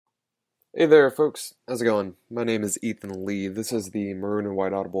Hey there, folks. How's it going? My name is Ethan Lee. This is the Maroon and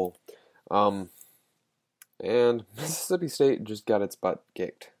White Audible. Um, and Mississippi State just got its butt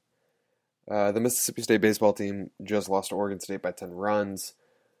kicked. The Mississippi State baseball team just lost to Oregon State by 10 runs.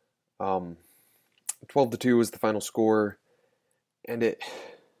 Um, 12-2 was the final score, and it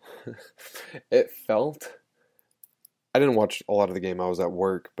felt. I didn't watch a lot of the game. I was at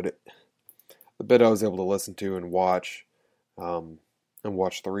work, but the bit I was able to listen to um, and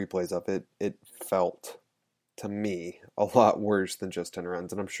watch the replays of it felt to me a lot worse than just 10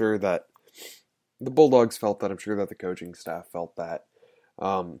 runs. And I'm sure that the Bulldogs felt that. I'm sure that the coaching staff felt that.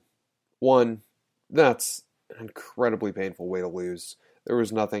 Um, One, that's an incredibly painful way to lose. There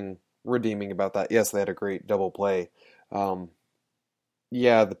was nothing redeeming about that. Yes, they had a great double play. Um,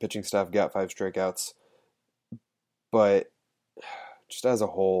 yeah, the pitching staff got five strikeouts, but just as a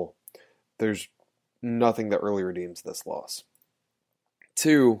whole, there's nothing that really redeems this loss.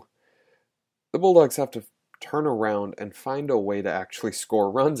 Two, the Bulldogs have to turn around and find a way to actually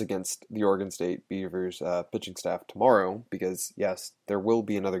score runs against the Oregon State Beavers pitching staff tomorrow, because yes, there will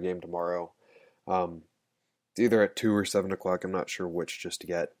be another game tomorrow. Um, it's either at 2 or 7 o'clock. I'm not sure which just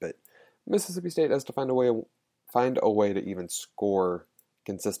yet, but Mississippi State has to find a way to even score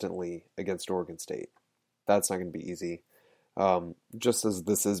consistently against Oregon State. That's not going to be easy. Just as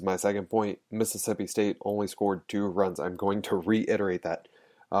this is my second point, Mississippi State only scored 2 runs. I'm going to reiterate that.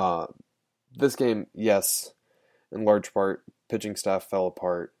 Uh, this game, yes, in large part, pitching staff fell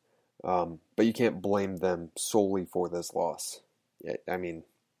apart, but you can't blame them solely for this loss. I mean,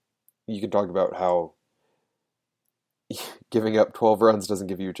 you can talk about how giving up 12 runs doesn't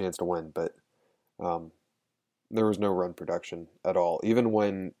give you a chance to win, but um, there was no run production at all. Even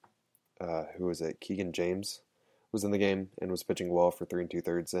when, who was it, Keegan James was in the game and was pitching well for 3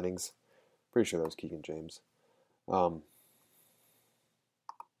 2/3 innings. Pretty sure that was Keegan James. Um,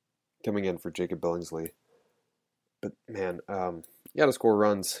 Coming in for Jacob Billingsley. But man, you gotta score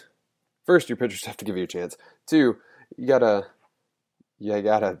runs. First, your pitchers have to give you a chance. Two, you gotta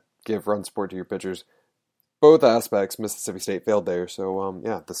give run support to your pitchers. Both aspects, Mississippi State failed there. So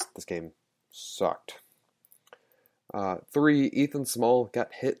yeah, this game sucked. Three, Ethan Small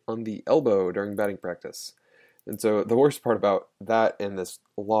got hit on the elbow during batting practice. And so the worst part about that and this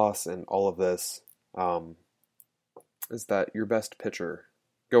loss and all of this is that your best pitcher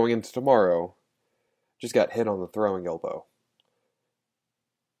going into tomorrow just got hit on the throwing elbow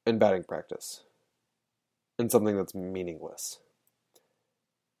in batting practice in something that's meaningless.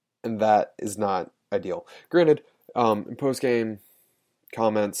 And that is not ideal. Granted, in post-game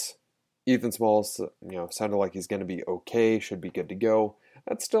comments, Ethan Smalls, sounded like he's going to be okay, should be good to go.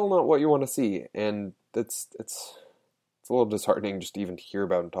 That's still not what you want to see, and it's a little disheartening just to even hear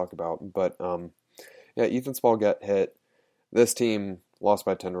about and talk about. But yeah, Ethan Small got hit. This team lost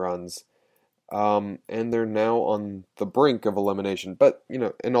by 10 runs, and they're now on the brink of elimination. But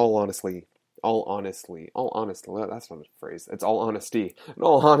in all honesty, that's not a phrase. It's all honesty. In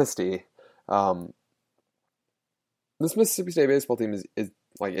all honesty, um, this Mississippi State baseball team is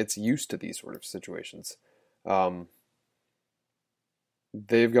like it's used to these sort of situations. Um,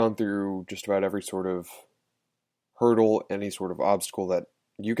 they've gone through just about every sort of hurdle, any sort of obstacle that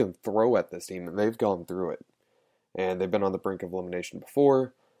you can throw at this team, and they've gone through it. And they've been on the brink of elimination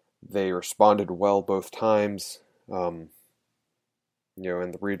before. They responded well both times, in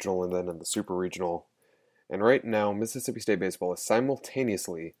the regional and then in the super regional. And right now, Mississippi State baseball is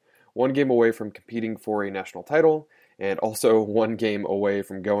simultaneously one game away from competing for a national title and also one game away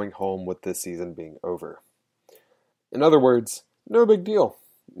from going home with this season being over. In other words, no big deal.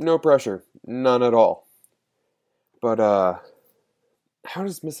 No pressure. None at all. But how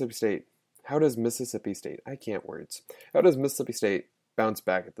does Mississippi State, I can't words. How does Mississippi State bounce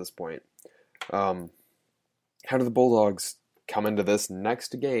back at this point? How do the Bulldogs come into this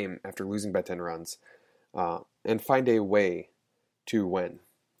next game after losing by 10 runs and find a way to win?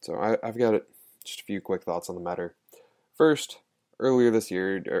 So I've got just a few quick thoughts on the matter. First, earlier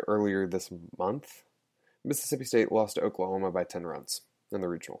this month, Mississippi State lost to Oklahoma by 10 runs in the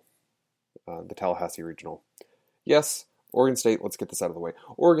regional, the Tallahassee regional. Yes, Oregon State, let's get this out of the way.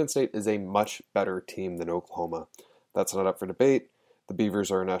 Oregon State is a much better team than Oklahoma. That's not up for debate. The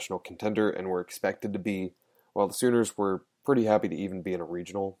Beavers are a national contender and were expected to be, while the Sooners were pretty happy to even be in a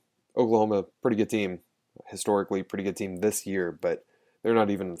regional. Oklahoma, pretty good team, historically pretty good team this year, but they're not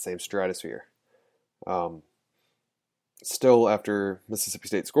even in the same stratosphere. Still, after Mississippi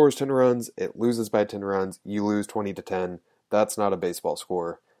State scores 10 runs, it loses by 10 runs, you lose 20-10. That's not a baseball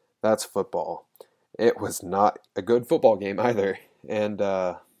score. That's football. It was not a good football game either. And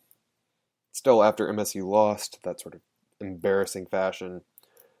still, after MSU lost, that sort of embarrassing fashion,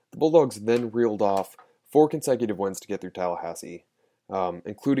 The Bulldogs then reeled off 4 consecutive wins to get through Tallahassee,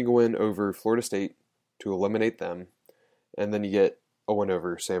 including a win over Florida State to eliminate them, and then you get a win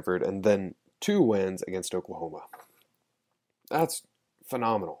over Samford, and then 2 wins against Oklahoma. That's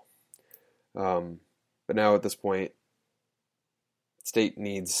phenomenal. But now at this point, State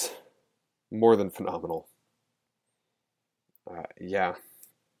needs more than phenomenal. Yeah.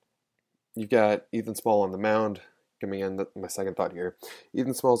 You've got Ethan Small on the mound. Coming in, my second thought here.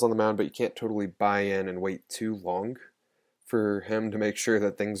 Ethan Small's on the mound, but you can't totally buy in and wait too long for him to make sure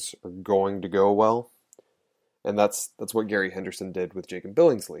that things are going to go well. And that's what Gary Henderson did with Jacob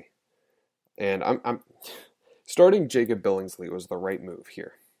Billingsley. And I'm starting Jacob Billingsley was the right move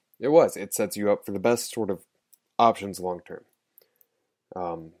here. It was. It sets you up for the best sort of options long term.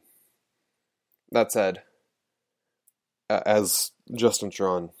 That said, as Justin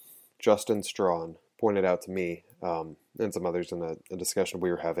Strawn pointed out to me and some others in a discussion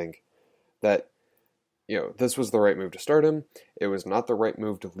we were having, that this was the right move to start him. It was not the right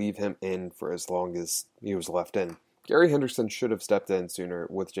move to leave him in for as long as he was left in. Gary Henderson should have stepped in sooner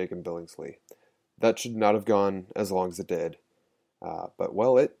with Jacob Billingsley. That should not have gone as long as it did. But,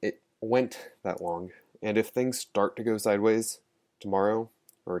 well, it went that long. And if things start to go sideways tomorrow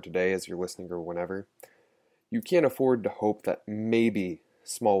or today as you're listening or whenever, you can't afford to hope that maybe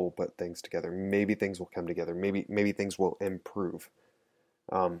Small will put things together. Maybe things will come together. Maybe things will improve.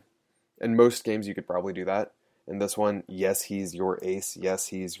 In most games, you could probably do that. In this one, yes, he's your ace. Yes,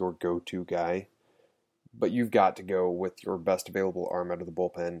 he's your go-to guy. But you've got to go with your best available arm out of the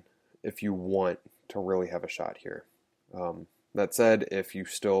bullpen if you want to really have a shot here. That said, if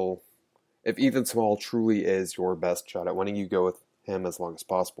Ethan Small truly is your best shot at winning, you go with him as long as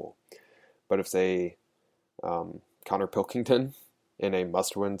possible. But if, say, Connor Pilkington in a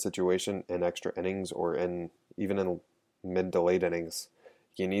must-win situation in extra innings or even in mid to late innings,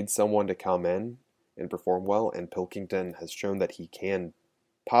 you need someone to come in and perform well, and Pilkington has shown that he can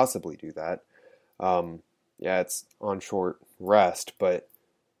possibly do that. Yeah, it's on short rest, but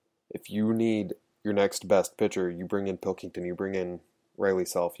if you need your next best pitcher, you bring in Pilkington, you bring in Riley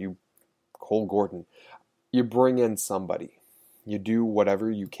Self, Cole Gordon, you bring in somebody. You do whatever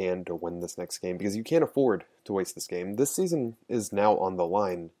you can to win this next game because you can't afford to waste this game. This season is now on the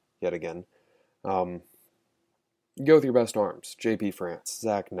line yet again. You go with your best arms, J.P. France,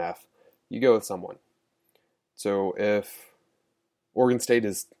 Zach Neff. You go with someone. So if Oregon State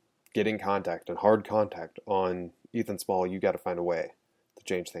is getting contact and hard contact on Ethan Small, you got to find a way to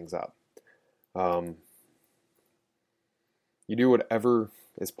change things up. You do whatever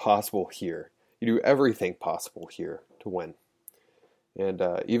is possible here. You do everything possible here to win. And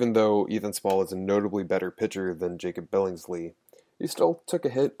even though Ethan Small is a notably better pitcher than Jacob Billingsley, he still took a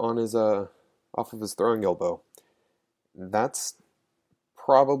hit on his off of his throwing elbow. That's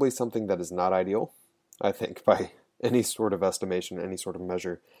probably something that is not ideal, I think, by any sort of estimation, any sort of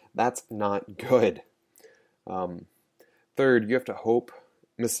measure. That's not good. Third, you have to hope.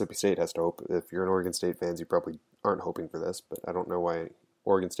 Mississippi State has to hope. If you're an Oregon State fan, you probably aren't hoping for this, but I don't know why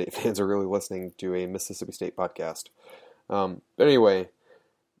Oregon State fans are really listening to a Mississippi State podcast. But anyway,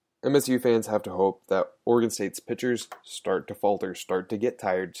 MSU fans have to hope that Oregon State's pitchers start to falter, start to get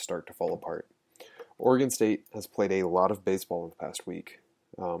tired, start to fall apart. Oregon State has played a lot of baseball in the past week.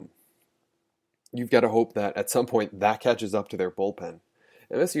 You've got to hope that at some point that catches up to their bullpen.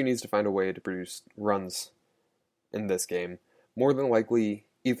 MSU needs to find a way to produce runs in this game. More than likely,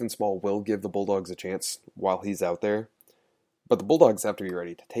 Ethan Small will give the Bulldogs a chance while he's out there, but the Bulldogs have to be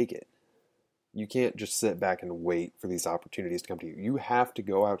ready to take it. You can't just sit back and wait for these opportunities to come to you. You have to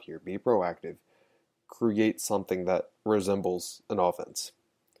go out here, be proactive, create something that resembles an offense.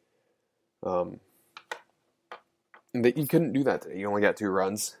 And that you couldn't do that today. You only got 2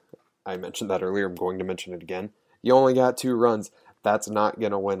 runs. I mentioned that earlier. I'm going to mention it again. You only got 2 runs. That's not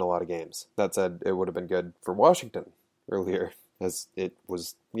going to win a lot of games. That said, it would have been good for Washington earlier, as it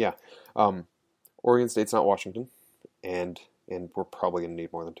was, Oregon State's not Washington, and we're probably going to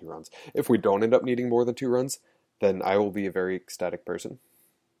need more than 2 runs. If we don't end up needing more than 2 runs, then I will be a very ecstatic person.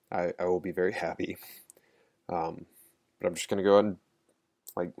 I will be very happy. But I'm just going to go ahead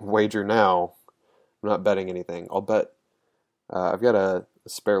and wager now. I'm not betting anything. I'll bet I've got a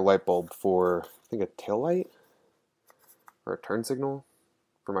spare light bulb for, I think, a tail light or a turn signal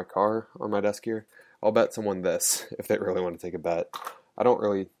for my car on my desk here. I'll bet someone this if they really want to take a bet.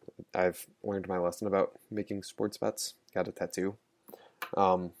 I've learned my lesson about making sports bets. Got a tattoo.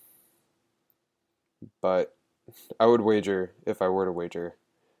 But I would wager, if I were to wager,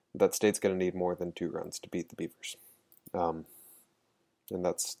 that State's going to need more than 2 runs to beat the Beavers. And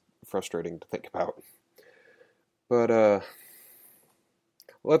that's frustrating to think about. But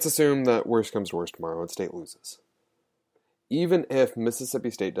let's assume that worst comes to worst tomorrow and State loses. Even if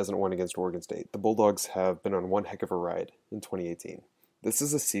Mississippi State doesn't win against Oregon State, the Bulldogs have been on one heck of a ride in 2018. This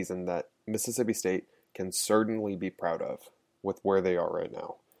is a season that Mississippi State can certainly be proud of with where they are right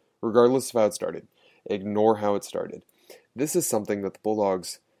now, regardless of how it started. Ignore how it started. This is something that the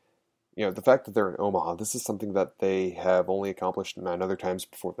Bulldogs, the fact that they're in Omaha, this is something that they have only accomplished 9 other times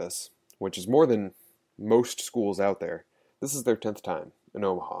before this, which is more than most schools out there. This is their 10th time in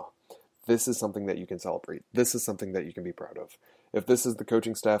Omaha. This is something that you can celebrate. This is something that you can be proud of. If this is the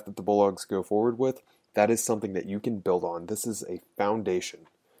coaching staff that the Bulldogs go forward with, that is something that you can build on. This is a foundation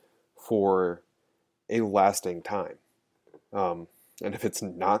for a lasting time. And if this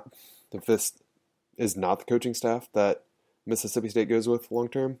is not the coaching staff that Mississippi State goes with long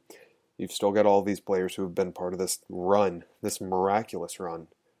term, you've still got all these players who have been part of this run, this miraculous run.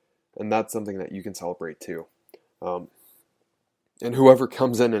 And that's something that you can celebrate too. And whoever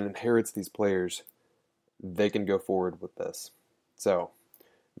comes in and inherits these players, they can go forward with this. So,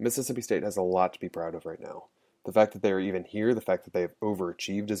 Mississippi State has a lot to be proud of right now. The fact that they are even here, the fact that they have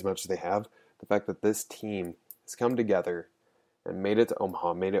overachieved as much as they have, the fact that this team has come together and made it to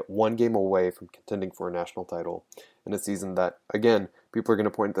Omaha, made it one game away from contending for a national title in a season that, again, people are going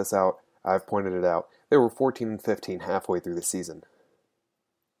to point this out. I've pointed it out. They were 14-15 halfway through the season.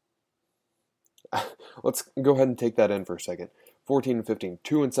 Let's go ahead and take that in for a second. 14-15,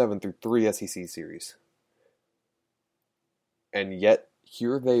 2-7 through 3 SEC series. And yet,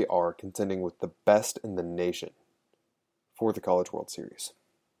 here they are contending with the best in the nation for the College World Series.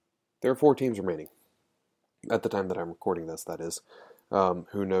 There are 4 teams remaining. At the time that I'm recording this, that is.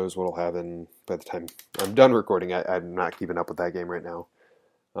 Who knows what will happen by the time I'm done recording. I'm not keeping up with that game right now.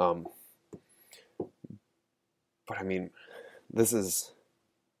 But I mean, the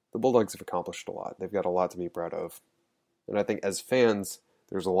Bulldogs have accomplished a lot. They've got a lot to be proud of. And I think as fans,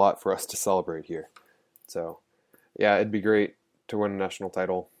 there's a lot for us to celebrate here. So, yeah, it'd be great to win a national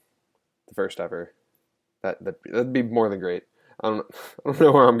title, the first ever. That'd be more than great. I don't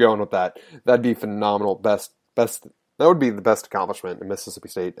know where I'm going with that. That'd be phenomenal. Best. That would be the best accomplishment in Mississippi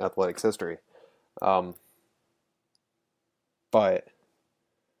State athletics history. But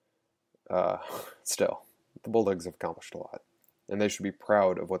still, the Bulldogs have accomplished a lot, and they should be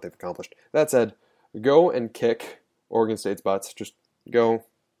proud of what they've accomplished. That said, go and kick Oregon State's butts. Just go.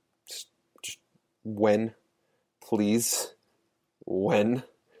 Just win. Please. Win.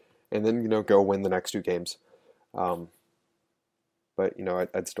 And then, go win the next 2 games. But,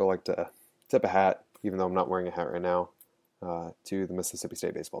 I'd still like to tip a hat, even though I'm not wearing a hat right now, to the Mississippi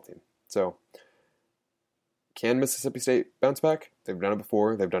State baseball team. So, can Mississippi State bounce back? They've done it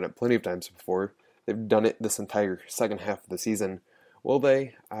before. They've done it plenty of times before. They've done it this entire second half of the season. Will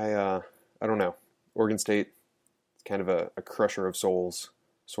they? I don't know. Oregon State is kind of a crusher of souls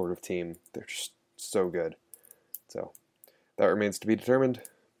sort of team. They're just so good. So that remains to be determined.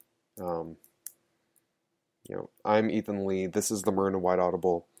 I'm Ethan Lee. This is the Maroon and White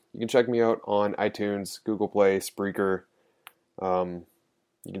Audible. You can check me out on iTunes, Google Play, Spreaker. You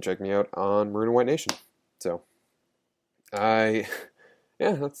can check me out on Maroon and White Nation. So,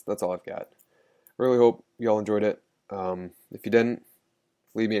 that's all I've got. Really hope y'all enjoyed it. If you didn't,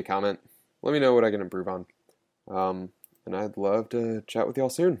 leave me a comment. Let me know what I can improve on. And I'd love to chat with y'all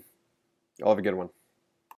soon. Y'all have a good one.